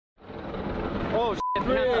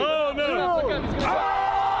Oh, no!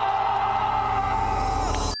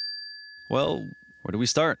 Well, where do we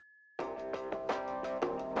start?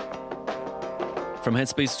 From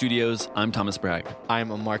Headspace Studios, I'm Thomas Bragg. I'm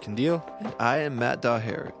Omar Kandil. And I am Matt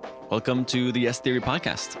Daher. Welcome to the Yes Theory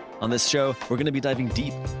podcast. On this show, we're going to be diving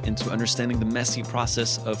deep into understanding the messy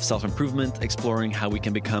process of self-improvement, exploring how we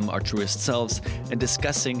can become our truest selves, and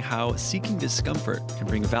discussing how seeking discomfort can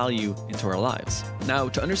bring value into our lives. Now,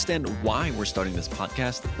 to understand why we're starting this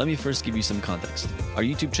podcast, let me first give you some context. Our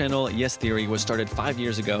YouTube channel, Yes Theory, was started 5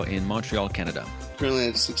 years ago in Montreal, Canada. Currently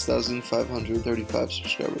at 6,535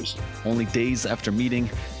 subscribers. Only days after meeting,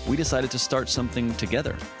 we decided to start something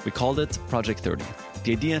together. We called it Project 30.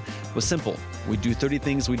 The idea was simple. We'd do 30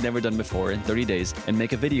 things we'd never done before in 30 days and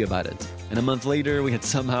make a video about it. And a month later, we had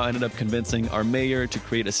somehow ended up convincing our mayor to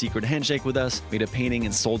create a secret handshake with us, made a painting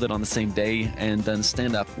and sold it on the same day, and then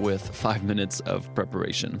stand up with 5 minutes of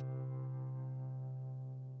preparation.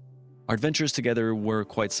 Our adventures together were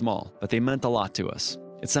quite small, but they meant a lot to us.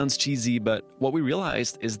 It sounds cheesy, but what we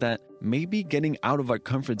realized is that maybe getting out of our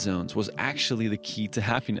comfort zones was actually the key to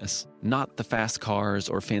happiness, not the fast cars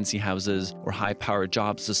or fancy houses or high-powered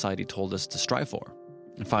jobs society told us to strive for.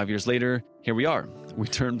 And 5 years later, here we are. We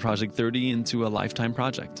turned Project 30 into a lifetime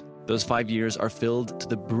project. Those 5 years are filled to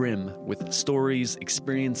the brim with stories,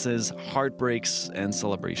 experiences, heartbreaks, and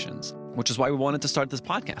celebrations, which is why we wanted to start this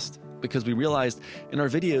podcast. Because we realized in our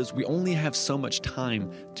videos, we only have so much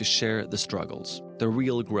time to share the struggles, the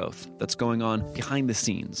real growth that's going on behind the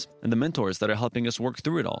scenes, and the mentors that are helping us work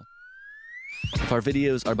through it all. If our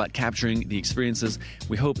videos are about capturing the experiences,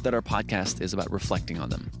 we hope that our podcast is about reflecting on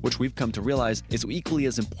them, which we've come to realize is equally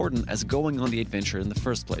as important as going on the adventure in the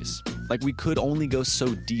first place. Like, we could only go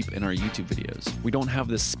so deep in our YouTube videos. We don't have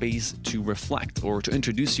the space to reflect or to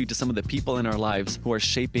introduce you to some of the people in our lives who are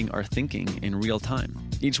shaping our thinking in real time.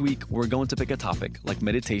 Each week, we're going to pick a topic like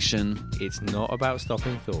meditation. It's not about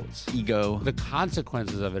stopping thoughts. Ego. The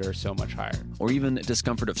consequences of it are so much higher. Or even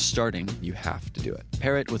discomfort of starting. You have to do it.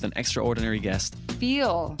 Pair it with an extraordinary guest.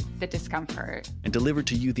 Feel the discomfort. And deliver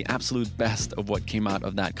to you the absolute best of what came out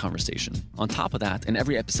of that conversation. On top of that, in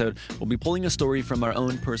every episode, we'll be pulling a story from our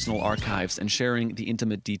own personal archives and sharing the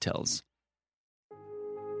intimate details.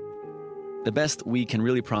 The best we can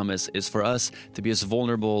really promise is for us to be as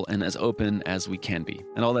vulnerable and as open as we can be.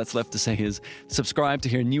 And all that's left to say is subscribe to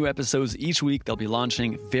hear new episodes each week. They'll be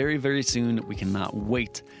launching very, very soon. We cannot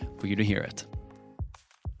wait for you to hear it.